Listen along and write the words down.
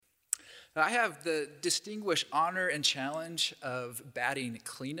I have the distinguished honor and challenge of batting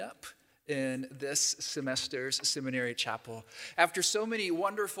cleanup in this semester's seminary chapel. After so many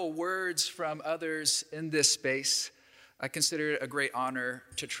wonderful words from others in this space, I consider it a great honor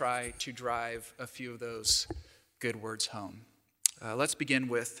to try to drive a few of those good words home. Let's begin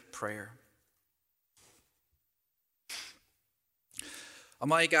with prayer.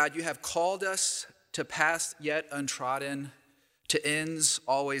 Almighty God, you have called us to paths yet untrodden, to ends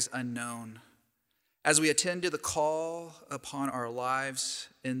always unknown. As we attend to the call upon our lives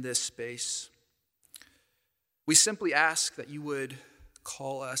in this space, we simply ask that you would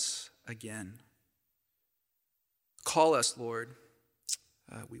call us again. Call us, Lord.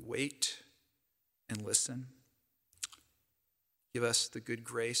 We wait and listen. Give us the good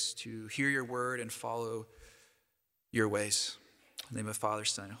grace to hear your word and follow your ways. In the name of Father,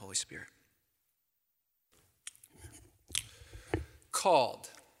 Son, and Holy Spirit. Called.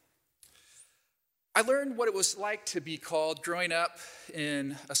 I learned what it was like to be called growing up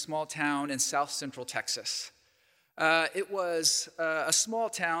in a small town in south central Texas. It was a small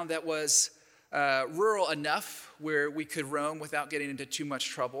town that was rural enough where we could roam without getting into too much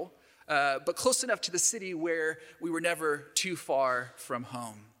trouble, but close enough to the city where we were never too far from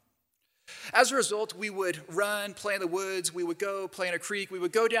home. As a result, we would run, play in the woods, we would go play in a creek, we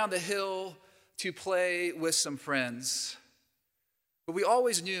would go down the hill to play with some friends. But we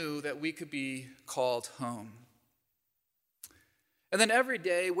always knew that we could be called home. And then every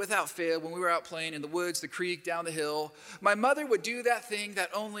day, without fail, when we were out playing in the woods, the creek, down the hill, my mother would do that thing that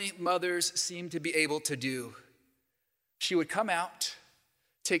only mothers seem to be able to do. She would come out,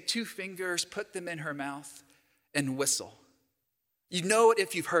 take 2 fingers, put them in her mouth, and whistle. You know it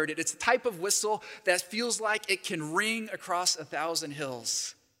if you've heard it. It's a type of whistle that feels like it can ring across 1,000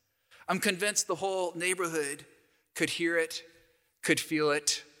 hills. I'm convinced the whole neighborhood could hear it, could feel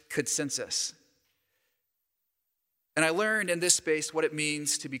it, could sense us. And I learned in this space what it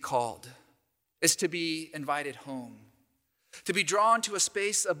means to be called. It's to be invited home, to be drawn to a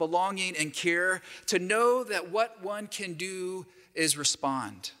space of belonging and care, to know that what one can do is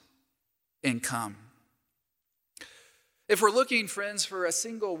respond and come. If we're looking, friends, for a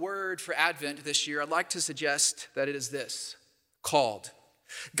single word for Advent this year, I'd like to suggest that it is this: called.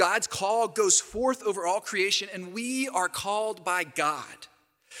 God's call goes forth over all creation, and we are called by God.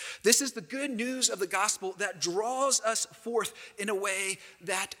 This is the good news of the gospel that draws us forth in a way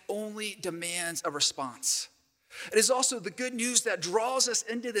that only demands a response. It is also the good news that draws us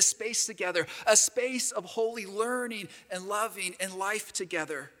into this space together, a space of holy learning and loving and life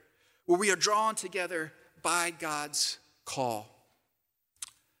together, where we are drawn together by God's call.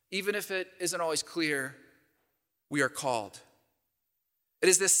 Even if it isn't always clear, we are called. It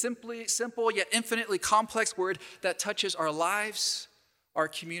is this simple yet infinitely complex word that touches our lives, our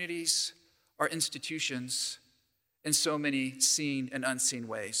communities, our institutions in so many seen and unseen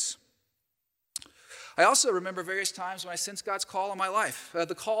ways. I also remember various times when I sensed God's call on my life,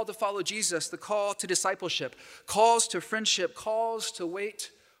 the call to follow Jesus, the call to discipleship, calls to friendship, calls to wait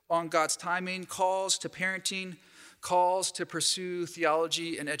on God's timing, calls to parenting, calls to pursue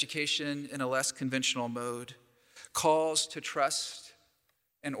theology and education in a less conventional mode, calls to trust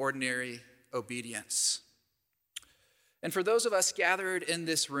and ordinary obedience. And for those of us gathered in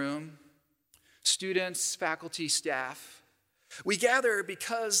this room, students, faculty, staff, we gather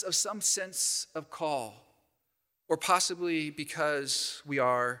because of some sense of call, or possibly because we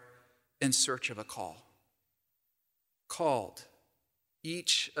are in search of a call. Called.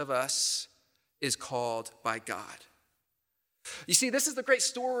 Each of us is called by God. You see, this is the great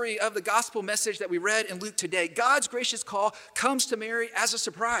story of the gospel message that we read in Luke today. God's gracious call comes to Mary as a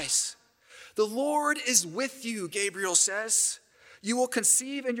surprise. The Lord is with you, Gabriel says. You will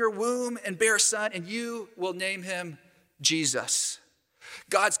conceive in your womb and bear a son, and you will name him Jesus.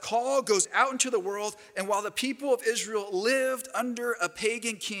 God's call goes out into the world, and while the people of Israel lived under a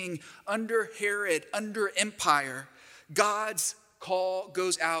pagan king, under Herod, under empire, God's call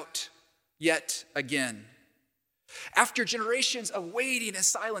goes out yet again. After generations of waiting and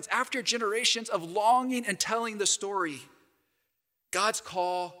silence, after generations of longing and telling the story, God's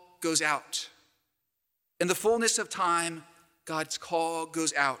call goes out. In the fullness of time, God's call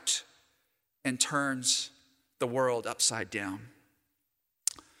goes out and turns the world upside down.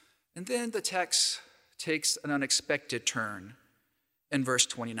 And then the text takes an unexpected turn in verse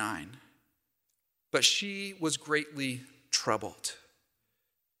 29. But she was greatly troubled.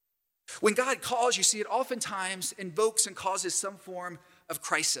 When God calls, you see, it oftentimes invokes and causes some form of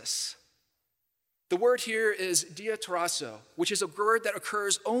crisis. The word here is diatarasso, which is a word that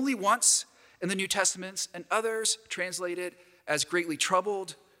occurs only once in the New Testament, and others translate it as greatly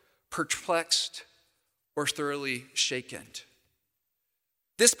troubled, perplexed, or thoroughly shaken.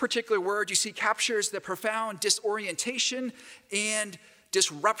 This particular word, you see, captures the profound disorientation and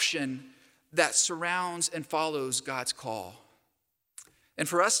disruption that surrounds and follows God's call. And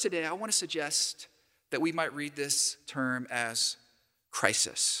for us today, I want to suggest that we might read this term as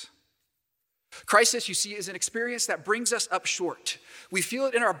crisis. Crisis, you see, is an experience that brings us up short. We feel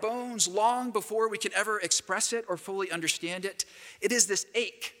it in our bones long before we can ever express it or fully understand it. It is this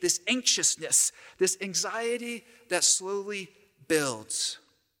ache, this anxiousness, this anxiety that slowly builds.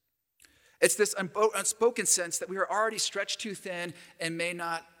 It's this unspoken sense that we are already stretched too thin and may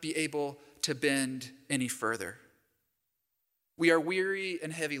not be able to bend any further. We are weary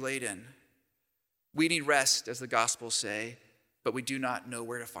and heavy laden. We need rest, as the Gospels say, but we do not know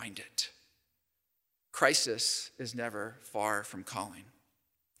where to find it. Crisis is never far from calling.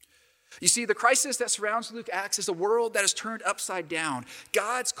 You see, the crisis that surrounds Luke Acts is a world that is turned upside down.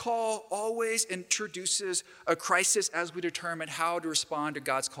 God's call always introduces a crisis as we determine how to respond to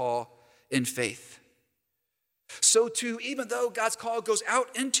God's call in faith. So too, even though God's call goes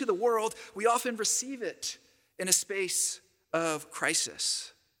out into the world, we often receive it in a space of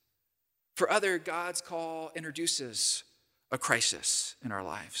crisis. For others, God's call introduces a crisis in our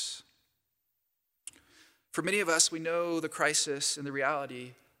lives. For many of us, we know the crisis and the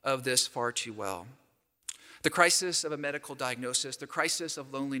reality of this far too well. The crisis of a medical diagnosis, the crisis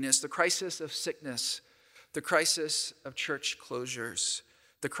of loneliness, the crisis of sickness, the crisis of church closures,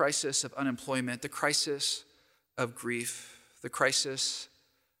 the crisis of unemployment, the crisis of grief, the crisis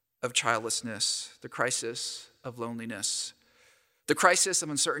of childlessness, the crisis of loneliness, the crisis of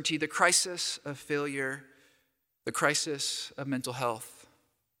uncertainty, the crisis of failure, the crisis of mental health.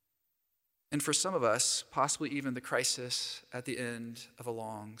 And for some of us, possibly even the crisis at the end of a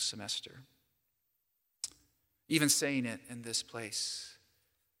long semester. Even saying it in this place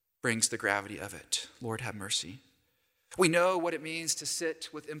brings the gravity of it. Lord, have mercy. We know what it means to sit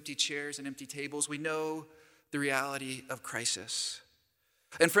with empty chairs and empty tables. We know the reality of crisis.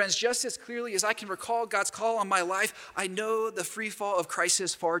 And friends, just as clearly as I can recall God's call on my life, I know the free fall of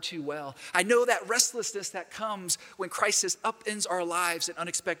crisis far too well. I know that restlessness that comes when crisis upends our lives in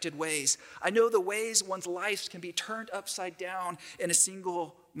unexpected ways. I know the ways one's life can be turned upside down in a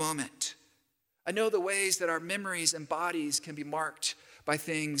single moment. I know the ways that our memories and bodies can be marked by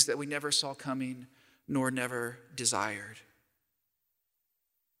things that we never saw coming nor never desired.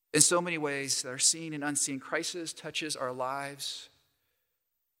 In so many ways that are seen and unseen, crisis touches our lives,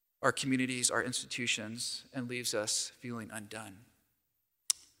 our communities, our institutions, and leaves us feeling undone.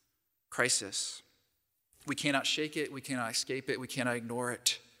 Crisis. We cannot shake it, we cannot escape it, we cannot ignore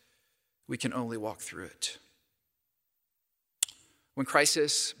it. We can only walk through it. When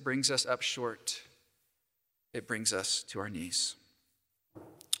crisis brings us up short, it brings us to our knees.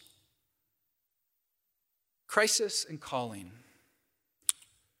 Crisis and calling.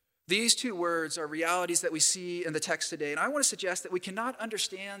 These two words are realities that we see in the text today, and I want to suggest that we cannot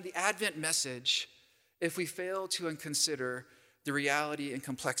understand the Advent message if we fail to consider the reality and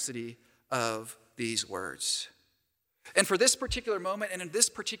complexity of these words. And for this particular moment and in this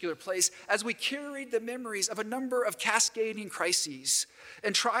particular place, as we carried the memories of a number of cascading crises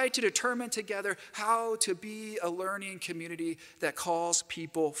and tried to determine together how to be a learning community that calls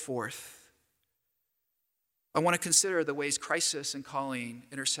people forth, I want to consider the ways crisis and calling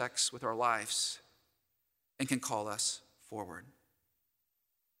intersects with our lives and can call us forward.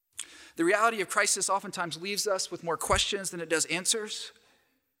 The reality of crisis oftentimes leaves us with more questions than it does answers.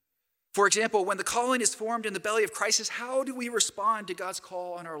 For example, when the calling is formed in the belly of crisis, how do we respond to God's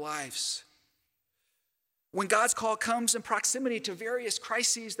call on our lives? When God's call comes in proximity to various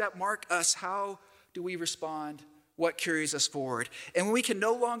crises that mark us, how do we respond? What carries us forward? And when we can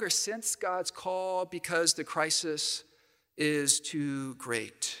no longer sense God's call because the crisis is too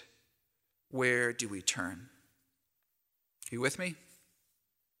great, where do we turn? Are you with me?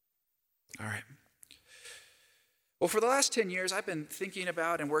 All right. Well, for the last 10 years, I've been thinking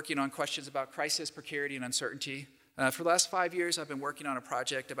about and working on questions about crisis, precarity, and uncertainty. For the last 5 years, I've been working on a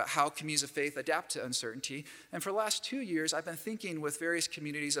project about how communities of faith adapt to uncertainty. And for the last 2 years, I've been thinking with various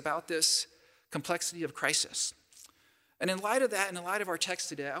communities about this complexity of crisis. And in light of that, and in light of our text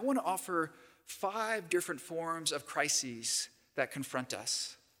today, I want to offer 5 different forms of crises that confront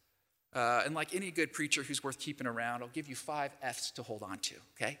us. And like any good preacher who's worth keeping around, I'll give you 5 F's to hold on to,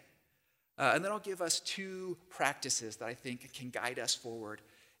 okay? And then I'll give us 2 practices that I think can guide us forward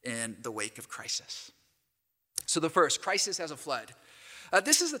in the wake of crisis. So the first, crisis as a flood.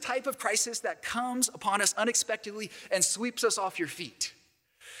 This is the type of crisis that comes upon us unexpectedly and sweeps us off your feet.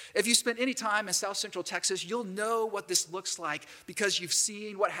 If you spent any time in South Central Texas, you'll know what this looks like because you've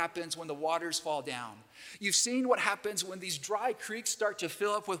seen what happens when the waters fall down. You've seen what happens when these dry creeks start to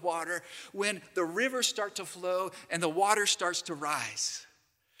fill up with water, when the rivers start to flow and the water starts to rise.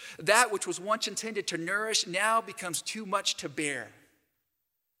 That which was once intended to nourish now becomes too much to bear.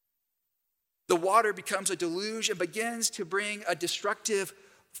 The water becomes a deluge and begins to bring a destructive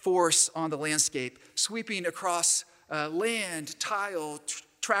force on the landscape, sweeping across land, tile,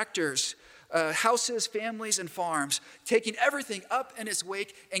 tractors, houses, families, and farms, taking everything up in its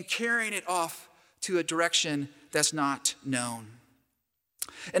wake and carrying it off to a direction that's not known.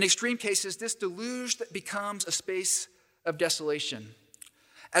 In extreme cases, this deluge becomes a space of desolation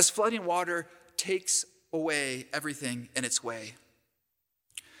as flooding water takes away everything in its way.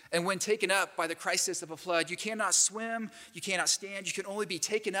 And when taken up by the crisis of a flood, you cannot swim, you cannot stand, you can only be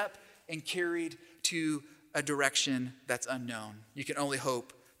taken up and carried to a direction that's unknown. You can only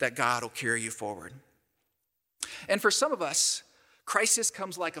hope that God will carry you forward. And for some of us, crisis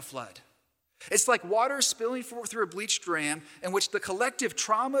comes like a flood. It's like water spilling through a bleached dam in which the collective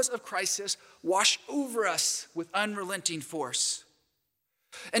traumas of crisis wash over us with unrelenting force.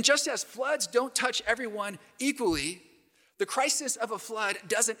 And just as floods don't touch everyone equally, the crisis of a flood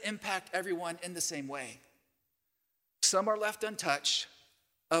doesn't impact everyone in the same way. Some are left untouched,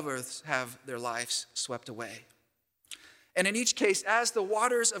 others have their lives swept away. And in each case, as the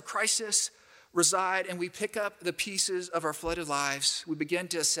waters of crisis reside and we pick up the pieces of our flooded lives, we begin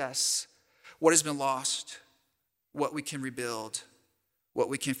to assess what has been lost, what we can rebuild, what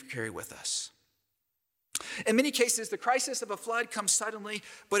we can carry with us. In many cases, the crisis of a flood comes suddenly,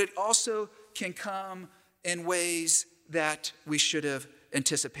 but it also can come in ways that we should have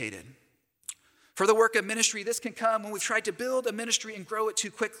anticipated. For the work of ministry, this can come when we've tried to build a ministry and grow it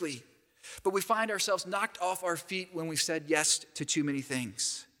too quickly, but we find ourselves knocked off our feet when we've said yes to too many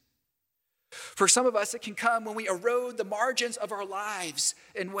things. For some of us, it can come when we erode the margins of our lives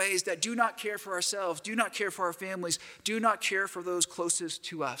in ways that do not care for ourselves, do not care for our families, do not care for those closest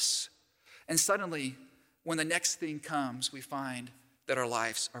to us. And suddenly, when the next thing comes, we find that our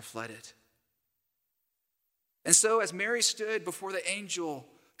lives are flooded. And so as Mary stood before the angel,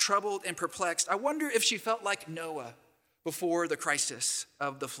 troubled and perplexed, I wonder if she felt like Noah before the crisis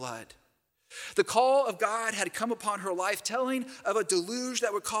of the flood. The call of God had come upon her life, telling of a deluge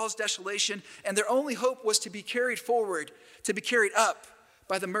that would cause desolation, and their only hope was to be carried forward, to be carried up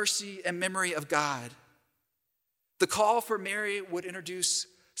by the mercy and memory of God. The call for Mary would introduce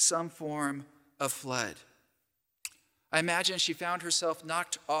some form of flood. I imagine she found herself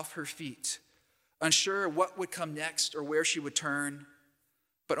knocked off her feet, unsure what would come next or where she would turn,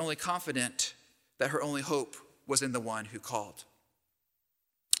 but only confident that her only hope was in the one who called.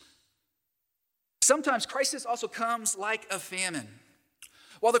 Sometimes crisis also comes like a famine.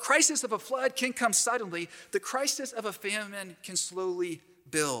 While the crisis of a flood can come suddenly, the crisis of a famine can slowly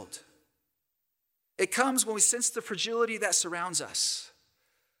build. It comes when we sense the fragility that surrounds us.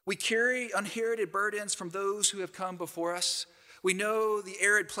 We carry inherited burdens from those who have come before us. We know the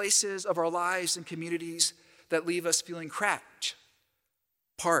arid places of our lives and communities that leave us feeling cracked,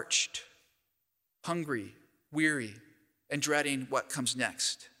 parched, hungry, weary, and dreading what comes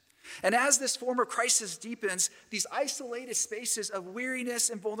next. And as this form of crisis deepens, these isolated spaces of weariness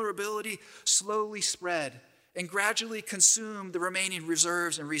and vulnerability slowly spread and gradually consume the remaining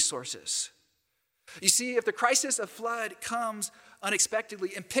reserves and resources. You see, if the crisis of flood comes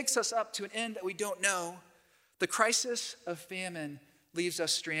unexpectedly and picks us up to an end that we don't know, the crisis of famine leaves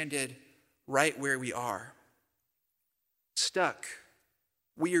us stranded right where we are. Stuck,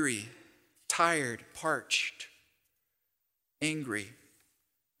 weary, tired, parched, angry,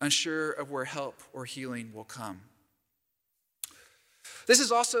 unsure of where help or healing will come. This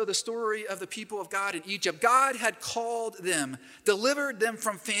is also the story of the people of God in Egypt. God had called them, delivered them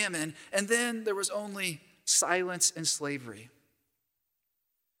from famine, and then there was only silence and slavery.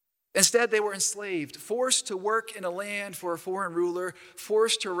 Instead, they were enslaved, forced to work in a land for a foreign ruler,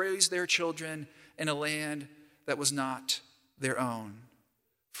 forced to raise their children in a land that was not their own,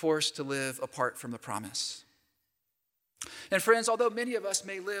 forced to live apart from the promise. And friends, although many of us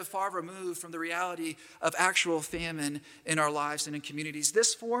may live far removed from the reality of actual famine in our lives and in communities,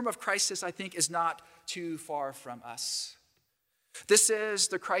 this form of crisis, I think, is not too far from us. This is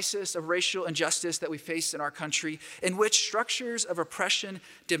the crisis of racial injustice that we face in our country, in which structures of oppression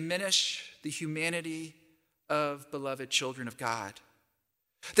diminish the humanity of beloved children of God.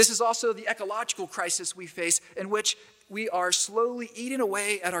 This is also the ecological crisis we face, in which we are slowly eating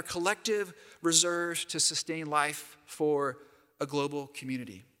away at our collective reserves to sustain life for a global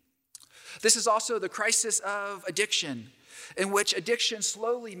community. This is also the crisis of addiction, in which addictions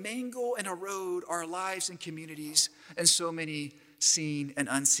slowly mangle and erode our lives and communities in so many seen and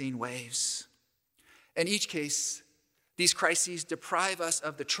unseen ways. In each case, these crises deprive us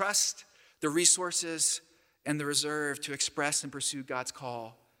of the trust, the resources, and the reserve to express and pursue God's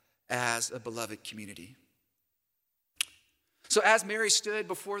call as a beloved community. So as Mary stood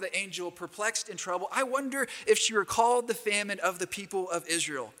before the angel, perplexed and troubled, I wonder if she recalled the famine of the people of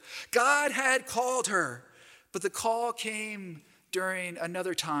Israel. God had called her, but the call came during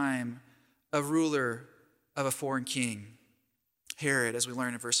another time, a ruler of a foreign king, Herod, as we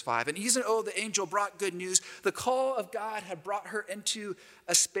learn in verse 5. And even though the angel brought good news, the call of God had brought her into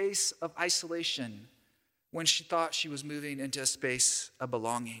a space of isolation when she thought she was moving into a space of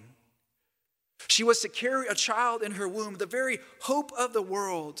belonging. She was to carry a child in her womb, the very hope of the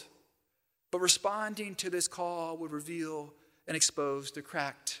world. But responding to this call would reveal and expose the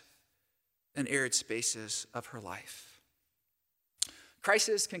cracked and arid spaces of her life.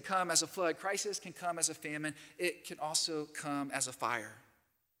 Crisis can come as a flood. Crisis can come as a famine. It can also come as a fire.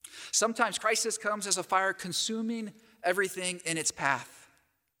 Sometimes crisis comes as a fire consuming everything in its path.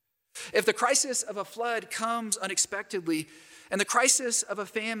 If the crisis of a flood comes unexpectedly, and the crisis of a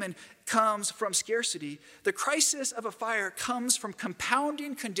famine comes from scarcity, the crisis of a fire comes from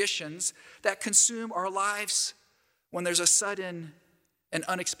compounding conditions that consume our lives when there's a sudden and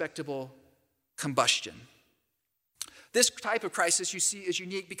unexpected combustion. This type of crisis, you see, is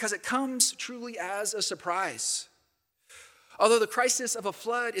unique because it comes truly as a surprise. Although the crisis of a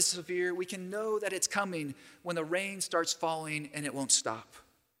flood is severe, we can know that it's coming when the rain starts falling and it won't stop.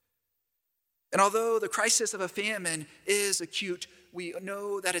 And although the crisis of a famine is acute, we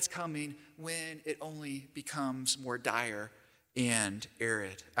know that it's coming when it only becomes more dire and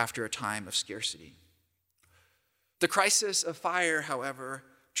arid after a time of scarcity. The crisis of fire, however,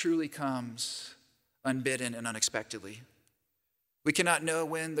 truly comes unbidden and unexpectedly. We cannot know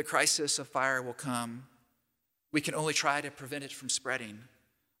when the crisis of fire will come. We can only try to prevent it from spreading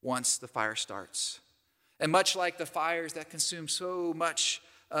once the fire starts. And much like the fires that consume so much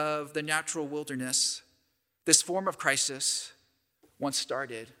of the natural wilderness, this form of crisis, once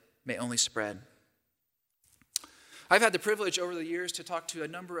started, may only spread. I've had the privilege over the years to talk to a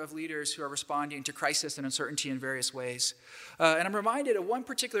number of leaders who are responding to crisis and uncertainty in various ways. And I'm reminded of one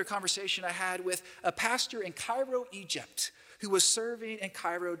particular conversation I had with a pastor in Cairo, Egypt, who was serving in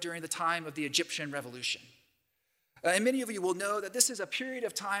Cairo during the time of the Egyptian Revolution. And many of you will know that this is a period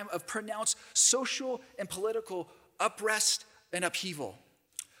of time of pronounced social and political unrest and upheaval.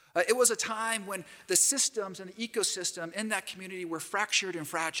 It was a time when the systems and the ecosystem in that community were fractured and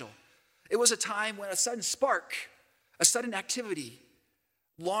fragile. It was a time when a sudden spark, a sudden activity,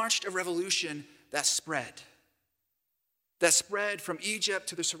 launched a revolution that spread from Egypt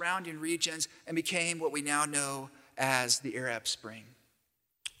to the surrounding regions and became what we now know as the Arab Spring.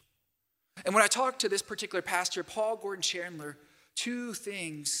 And when I talked to this particular pastor, Paul Gordon Chandler, two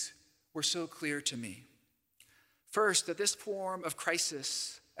things were so clear to me. First, that this form of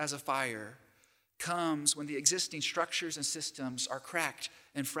crisis as a fire comes when the existing structures and systems are cracked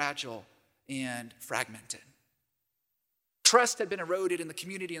and fragile and fragmented. Trust had been eroded in the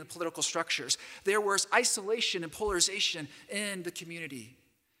community and the political structures. There was isolation and polarization in the community.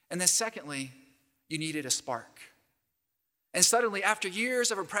 And then secondly, you needed a spark. And suddenly, after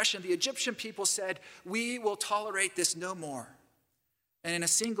years of oppression, the Egyptian people said, "We will tolerate this no more." And in a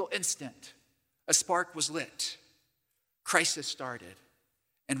single instant, a spark was lit. Crisis started,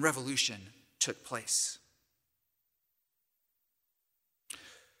 and revolution took place.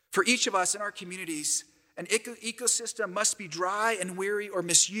 For each of us in our communities, an ecosystem must be dry and weary or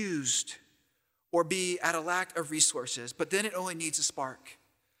misused or be at a lack of resources, but then it only needs a spark.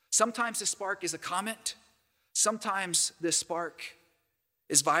 Sometimes the spark is a comment. Sometimes this spark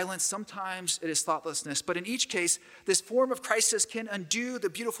is violence. Sometimes it is thoughtlessness. But in each case, this form of crisis can undo the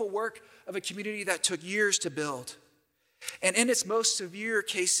beautiful work of a community that took years to build. And in its most severe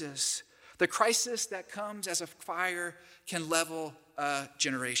cases, the crisis that comes as a fire can level a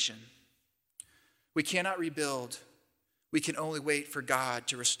generation. We cannot rebuild. We can only wait for God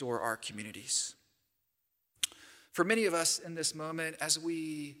to restore our communities. For many of us in this moment, as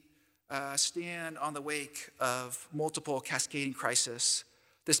we stand on the wake of multiple cascading crises,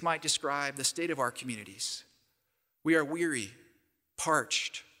 this might describe the state of our communities. We are weary,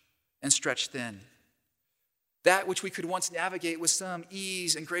 parched, and stretched thin. That which we could once navigate with some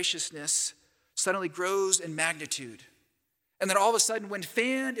ease and graciousness suddenly grows in magnitude. And then all of a sudden, when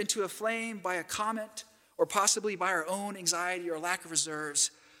fanned into a flame by a comment or possibly by our own anxiety or lack of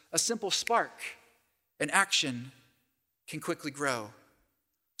reserves, a simple spark, an action can quickly grow,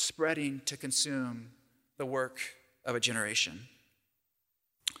 spreading to consume the work of a generation.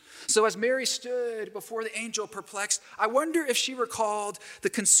 So as Mary stood before the angel perplexed, I wonder if she recalled the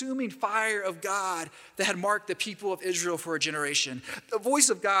consuming fire of God that had marked the people of Israel for a generation. The voice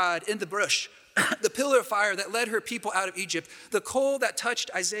of God in the bush, the pillar of fire that led her people out of Egypt, the coal that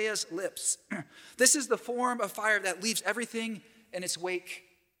touched Isaiah's lips. This is the form of fire that leaves everything in its wake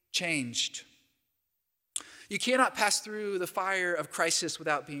changed. You cannot pass through the fire of crisis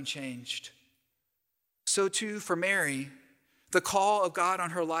without being changed. So too for Mary, the call of God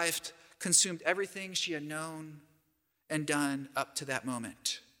on her life consumed everything she had known and done up to that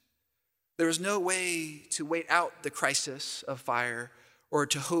moment. There was no way to wait out the crisis of fire or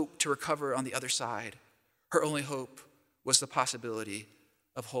to hope to recover on the other side. Her only hope was the possibility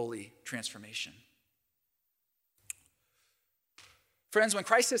of holy transformation. Friends, when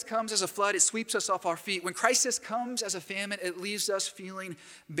crisis comes as a flood, it sweeps us off our feet. When crisis comes as a famine, it leaves us feeling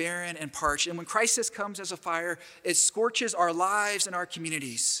barren and parched. And when crisis comes as a fire, it scorches our lives and our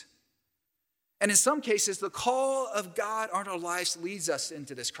communities. And in some cases, the call of God on our lives leads us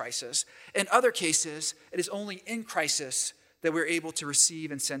into this crisis. In other cases, it is only in crisis that we're able to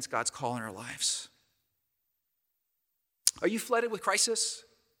receive and sense God's call in our lives. Are you flooded with crisis?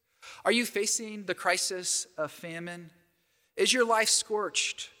 Are you facing the crisis of famine? Is your life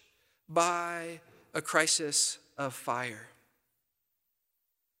scorched by a crisis of fire?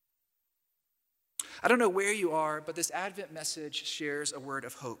 I don't know where you are, but this Advent message shares a word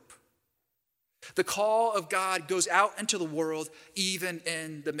of hope. The call of God goes out into the world even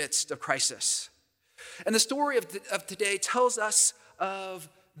in the midst of crisis. And the story of today tells us of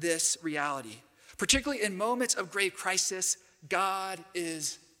this reality. Particularly in moments of grave crisis, God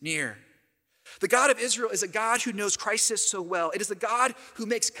is near. The God of Israel is a God who knows crisis so well. It is a God who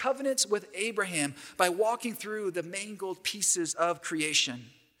makes covenants with Abraham by walking through the mangled pieces of creation.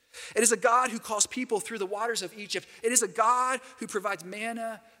 It is a God who calls people through the waters of Egypt. It is a God who provides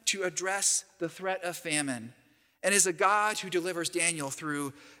manna to address the threat of famine. And is a God who delivers Daniel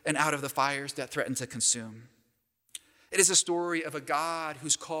through and out of the fires that threaten to consume. It is a story of a God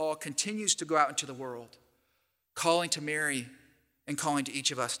whose call continues to go out into the world, calling to Mary and calling to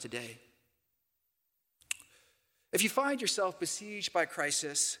each of us today. If you find yourself besieged by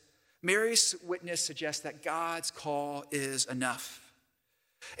crisis, Mary's witness suggests that God's call is enough.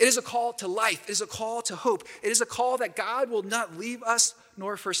 It is a call to life. It is a call to hope. It is a call that God will not leave us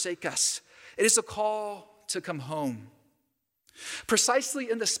nor forsake us. It is a call to come home. Precisely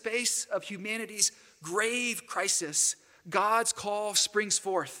in the space of humanity's grave crisis, God's call springs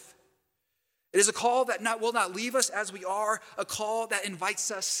forth. It is a call that will not leave us as we are, a call that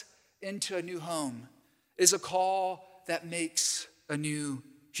invites us into a new home. It is a call that makes a new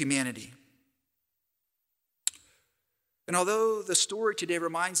humanity. And although the story today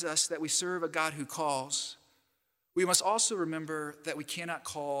reminds us that we serve a God who calls, we must also remember that we cannot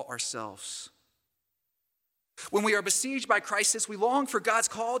call ourselves. When we are besieged by crisis, we long for God's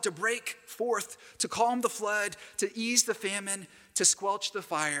call to break forth, to calm the flood, to ease the famine, to squelch the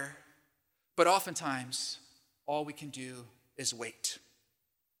fire. But oftentimes, all we can do is wait.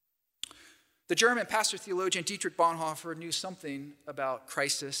 The German pastor theologian Dietrich Bonhoeffer knew something about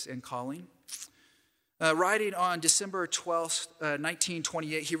crisis and calling. Writing on December 12th,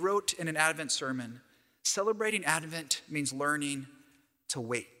 1928, he wrote in an Advent sermon, "Celebrating Advent means learning to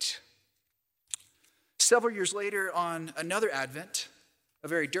wait." Several years later, on another Advent, a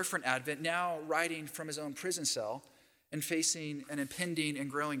very different Advent, now writing from his own prison cell and facing an impending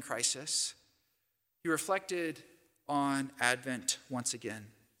and growing crisis, he reflected on Advent once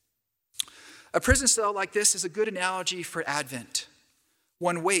again. A prison cell like this is a good analogy for Advent.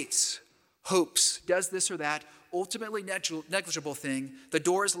 One waits, hopes, does this or that, ultimately negligible thing. The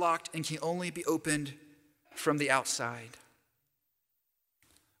door is locked and can only be opened from the outside.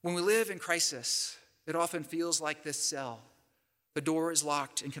 When we live in crisis, it often feels like this cell. The door is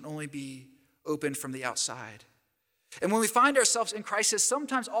locked and can only be opened from the outside. And when we find ourselves in crisis,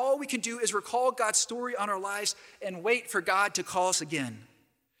 sometimes all we can do is recall God's story on our lives and wait for God to call us again.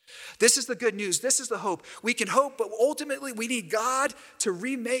 This is the good news. This is the hope. We can hope, but ultimately we need God to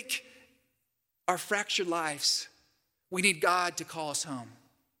remake our fractured lives. We need God to call us home.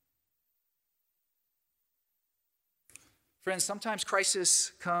 Friends, sometimes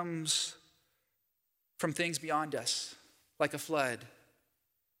crisis comes from things beyond us, like a flood,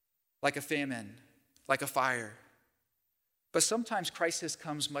 like a famine, like a fire. But sometimes crisis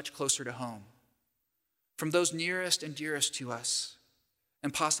comes much closer to home, from those nearest and dearest to us,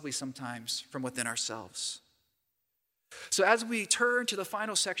 and possibly sometimes from within ourselves. So as we turn to the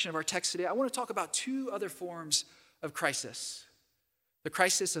final section of our text today, I want to talk about two other forms of crisis: the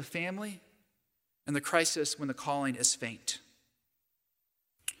crisis of family and the crisis when the calling is faint.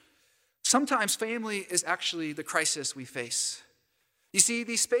 Sometimes family is actually the crisis we face. You see,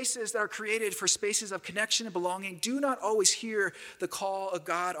 these spaces that are created for spaces of connection and belonging do not always hear the call of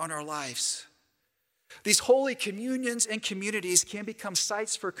God on our lives. These holy communions and communities can become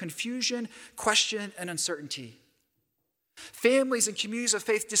sites for confusion, question, and uncertainty. Families and communities of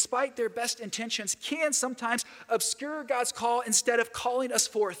faith, despite their best intentions, can sometimes obscure God's call instead of calling us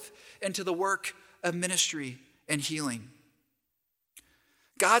forth into the work of ministry and healing.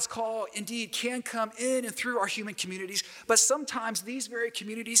 God's call indeed can come in and through our human communities, but sometimes these very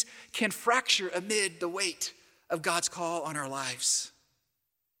communities can fracture amid the weight of God's call on our lives.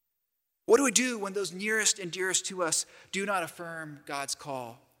 What do we do when those nearest and dearest to us do not affirm God's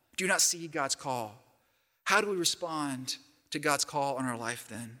call, do not see God's call? How do we respond to God's call on our life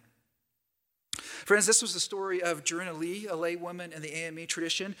then? Friends, this was the story of Jorina Lee, a lay woman in the AME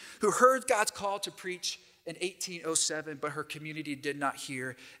tradition, who heard God's call to preach in 1807, but her community did not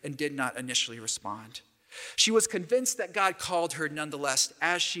hear and did not initially respond. She was convinced that God called her nonetheless,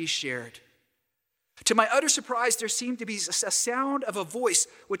 as she shared. To my utter surprise, there seemed to be a sound of a voice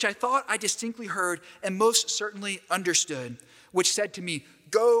which I thought I distinctly heard and most certainly understood, which said to me,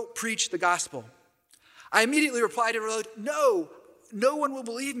 "Go preach the gospel." I immediately replied and wrote, "No one will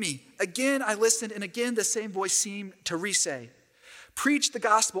believe me." Again, I listened, and again the same voice seemed to re-say, "Preach the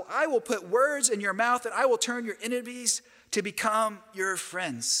gospel. I will put words in your mouth, and I will turn your enemies to become your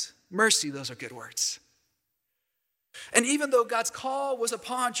friends." Mercy, those are good words. And even though God's call was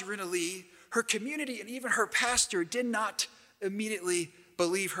upon Jorina Lee, her community and even her pastor did not immediately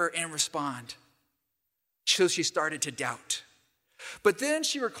believe her and respond. So she started to doubt. But then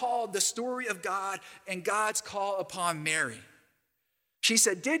she recalled the story of God and God's call upon Mary. She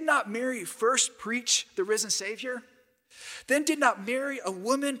said, "Did not Mary first preach the risen Savior? Then did not Mary, a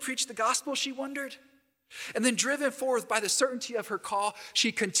woman, preach the gospel?" she wondered. And then, driven forth by the certainty of her call,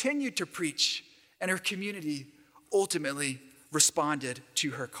 she continued to preach, and her community ultimately responded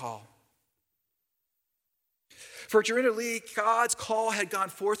to her call. For Jorina Lee, God's call had gone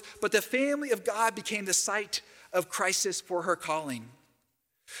forth, but the family of God became the site of crisis for her calling.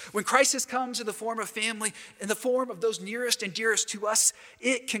 When crisis comes in the form of family, in the form of those nearest and dearest to us,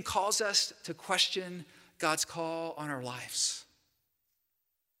 it can cause us to question God's call on our lives.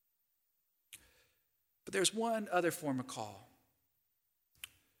 But there's one other form of call.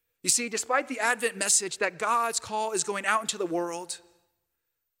 You see, despite the Advent message that God's call is going out into the world,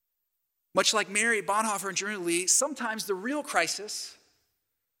 much like Mary Bonhoeffer and Jorina Lee, sometimes the real crisis,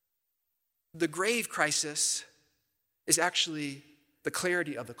 the grave crisis, is actually the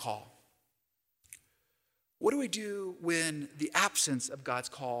clarity of the call. What do we do when the absence of God's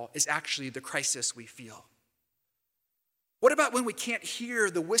call is actually the crisis we feel? What about when we can't hear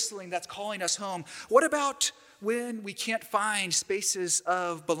the whistling that's calling us home? What about when we can't find spaces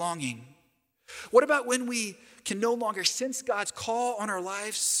of belonging? What about when we can no longer sense God's call on our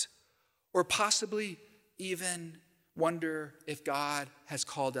lives, or possibly even wonder if God has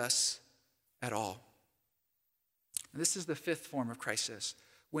called us at all? And this is the fifth form of crisis,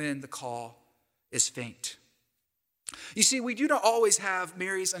 when the call is faint. You see, we do not always have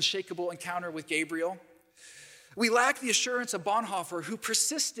Mary's unshakable encounter with Gabriel. We lack the assurance of Bonhoeffer, who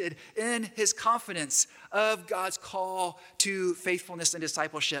persisted in his confidence of God's call to faithfulness and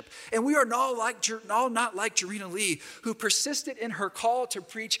discipleship. And we are not like Jorina Lee, who persisted in her call to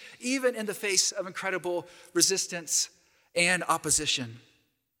preach even in the face of incredible resistance and opposition.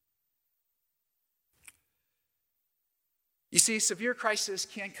 You see, severe crisis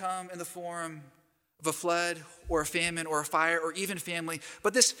can come in the form of a flood or a famine or a fire or even family.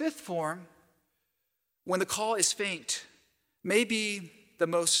 But this fifth form, when the call is faint, may be the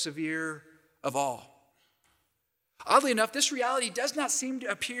most severe of all. Oddly enough, this reality does not seem to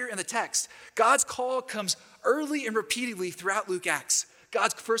appear in the text. God's call comes early and repeatedly throughout Luke Acts.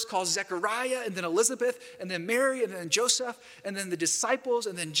 God first calls Zechariah, and then Elizabeth, and then Mary, and then Joseph, and then the disciples,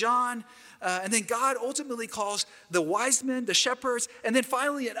 and then John. And then God ultimately calls the wise men, the shepherds, and then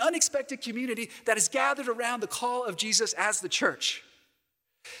finally an unexpected community that is gathered around the call of Jesus as the church.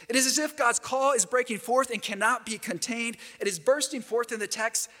 It is as if God's call is breaking forth and cannot be contained. It is bursting forth in the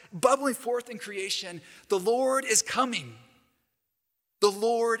text, bubbling forth in creation. The Lord is coming. The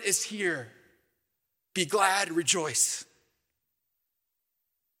Lord is here. Be glad, rejoice.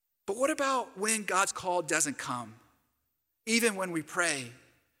 But what about when God's call doesn't come? Even when we pray,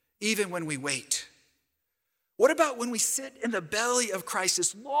 even when we wait. What about when we sit in the belly of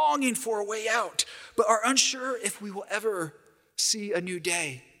crisis, longing for a way out, but are unsure if we will ever see a new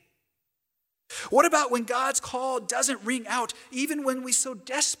day? What about when God's call doesn't ring out, even when we so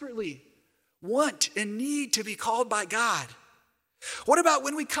desperately want and need to be called by God? What about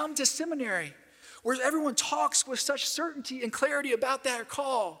when we come to seminary, where everyone talks with such certainty and clarity about that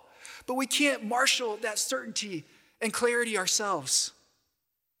call, but we can't marshal that certainty and clarity ourselves?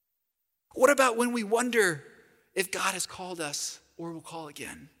 What about when we wonder if God has called us or will call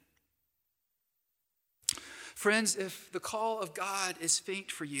again? Friends, if the call of God is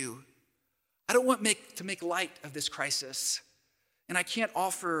faint for you, I don't want to make light of this crisis, and I can't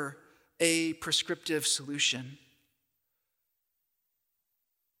offer a prescriptive solution.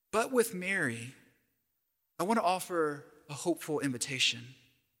 But with Mary, I want to offer a hopeful invitation.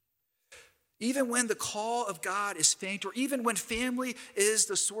 Even when the call of God is faint, or even when family is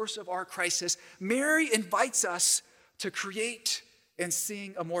the source of our crisis, Mary invites us to create and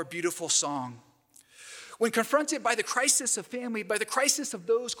sing a more beautiful song. When confronted by the crisis of family, by the crisis of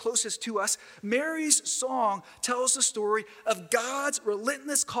those closest to us, Mary's song tells the story of God's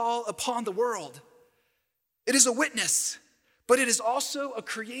relentless call upon the world. It is a witness, but it is also a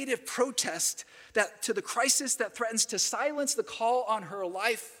creative protest to the crisis that threatens to silence the call on her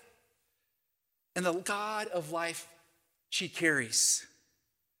life and the God of life she carries.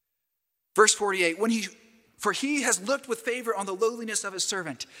 Verse 48, for he has looked with favor on the lowliness of his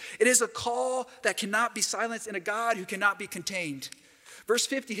servant. It is a call that cannot be silenced and a God who cannot be contained. Verse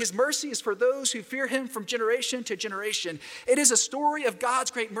 50, his mercy is for those who fear him from generation to generation. It is a story of God's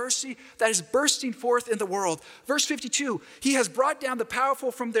great mercy that is bursting forth in the world. Verse 52, he has brought down the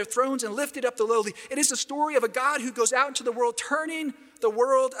powerful from their thrones and lifted up the lowly. It is a story of a God who goes out into the world, turning the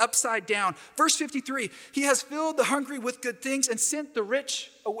world upside down. Verse 53, he has filled the hungry with good things and sent the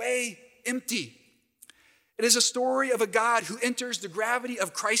rich away empty. It is a story of a God who enters the gravity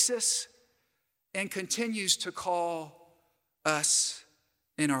of crisis and continues to call us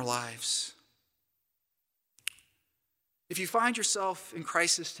in our lives. If you find yourself in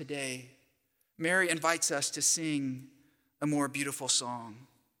crisis today, Mary invites us to sing a more beautiful song.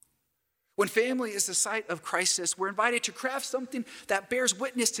 When family is the site of crisis, we're invited to craft something that bears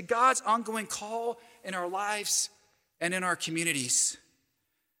witness to God's ongoing call in our lives and in our communities.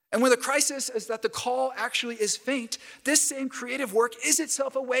 And when the crisis is that the call actually is faint, this same creative work is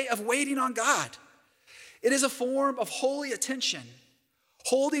itself a way of waiting on God. It is a form of holy attention,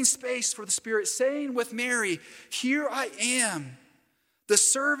 holding space for the Spirit, saying with Mary, here I am, the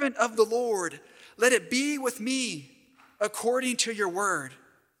servant of the Lord. Let it be with me according to your word.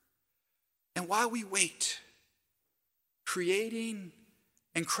 And while we wait, creating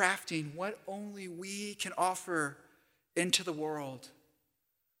and crafting what only we can offer into the world,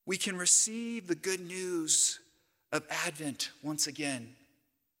 we can receive the good news of Advent once again.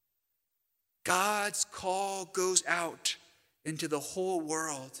 God's call goes out into the whole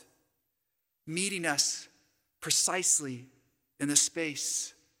world, meeting us precisely in the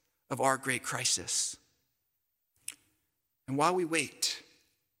space of our great crisis. And while we wait,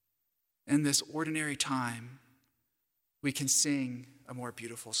 in this ordinary time, we can sing a more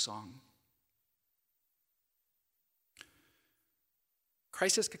beautiful song.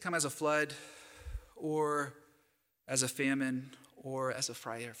 Crisis could come as a flood, or as a famine, or as a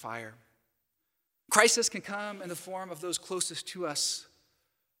fire. Crisis can come in the form of those closest to us,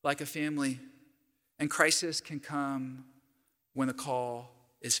 like a family, and crisis can come when the call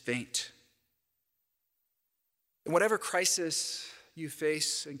is faint. In whatever crisis you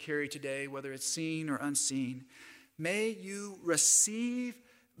face and carry today, whether it's seen or unseen, may you receive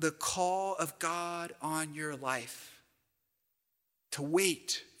the call of God on your life to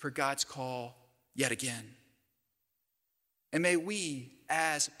wait for God's call yet again. And may we,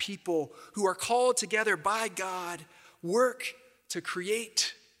 as people who are called together by God, work to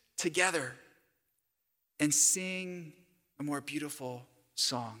create together and sing a more beautiful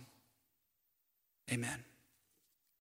song. Amen.